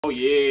Oh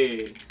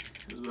yeah,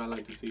 this is what I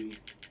like to see.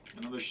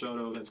 Another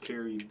Shoto that's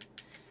carried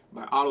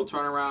by auto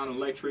turnaround,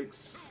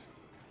 electrics,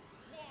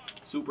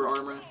 super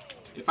armor.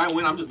 If I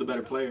win, I'm just the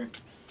better player.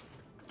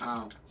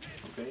 Ow.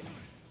 Okay.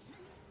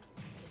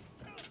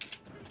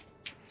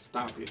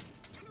 Stop it.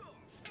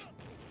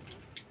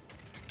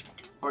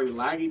 Are you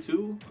laggy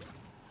too?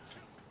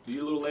 Do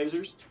you little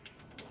lasers?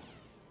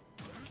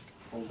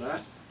 Hold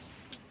that.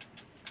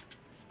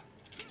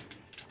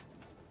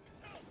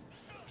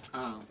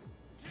 Ow.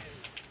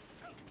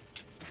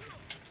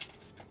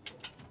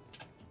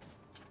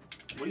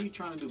 What are you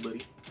trying to do,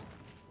 buddy?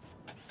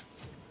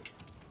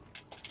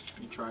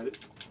 You tried it.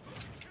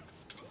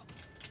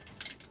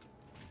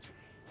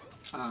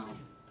 Ow.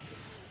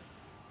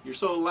 You're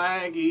so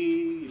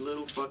laggy, you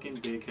little fucking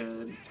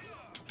dickhead.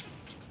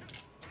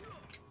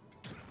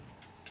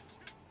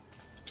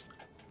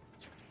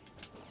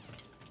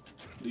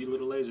 Do your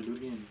little laser, do it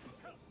again.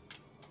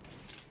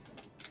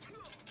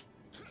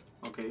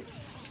 Okay.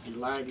 You're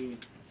laggy.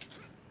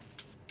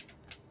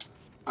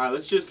 Alright,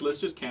 let's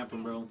just camp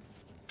him, bro.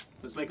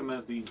 Let's make him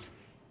SD.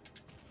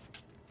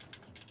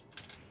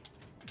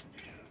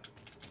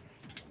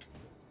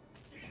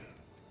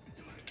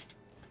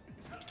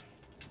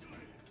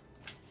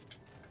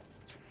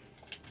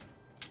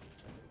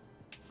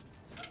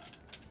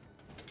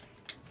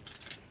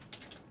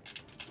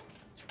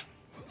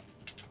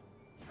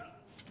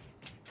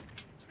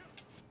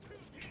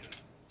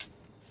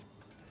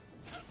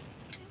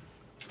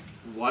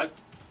 What?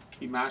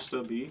 He mashed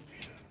up B?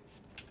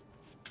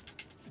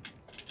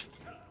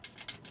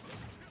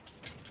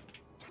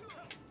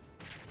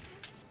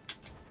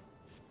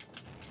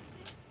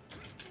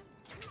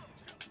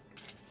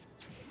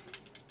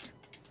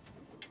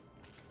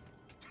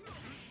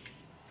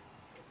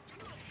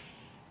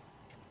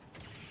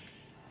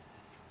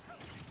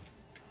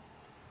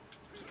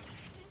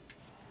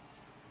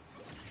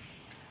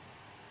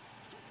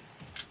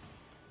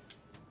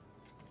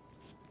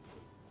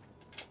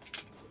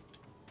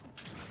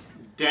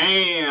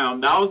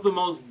 Damn, that was the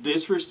most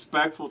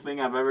disrespectful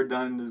thing I've ever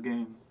done in this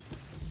game.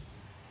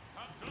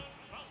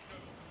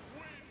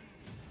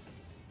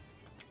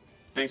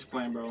 Thanks for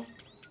playing, bro.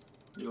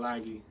 You're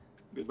laggy.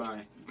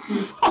 Goodbye.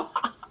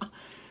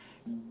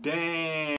 Damn.